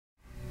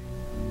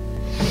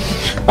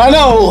I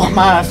know,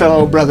 my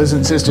fellow brothers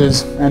and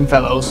sisters and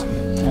fellows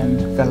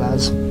and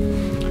fellas,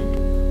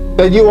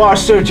 that you are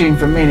searching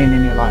for meaning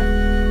in your life.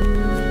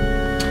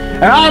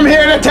 And I'm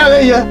here to tell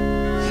you,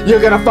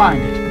 you're gonna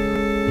find it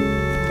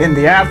in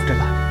the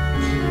afterlife.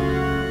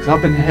 'Cause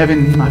up in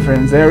heaven, my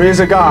friends, there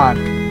is a God.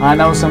 I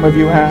know some of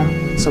you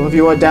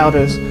are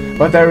doubters,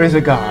 but there is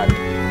a God.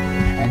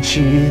 And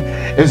she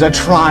is a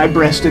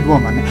tri-breasted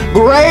woman.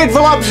 Great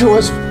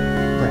voluptuous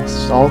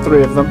breasts, all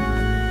three of them.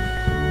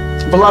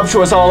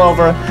 Voluptuous all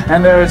over,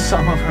 and there is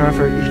some of her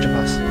for each of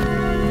us.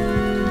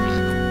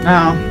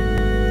 Now,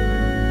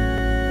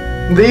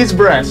 these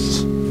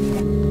breasts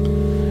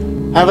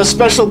have a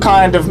special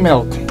kind of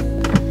milk.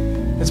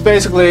 It's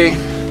basically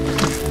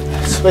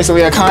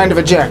a kind of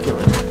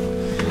ejaculate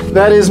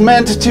that is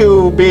meant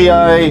to be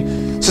a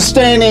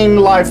sustaining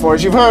life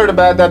force. You've heard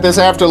about that this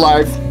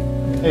afterlife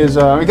is,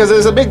 because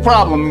there's a big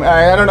problem.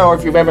 I don't know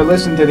if you've ever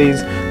listened to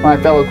these, my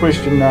fellow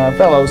Christian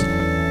fellows.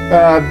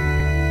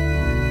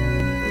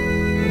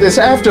 This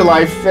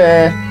afterlife,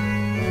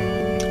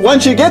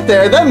 once you get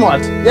there, then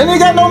what? Then you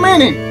got no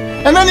meaning.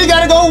 And then you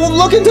gotta go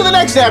look into the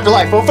next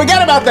afterlife. Well,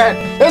 forget about that.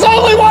 There's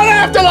only one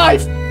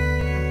afterlife!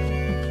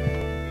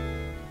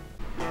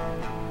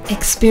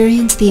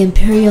 Experience the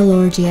Imperial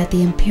Orgy at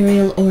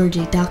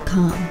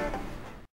theimperialorgy.com.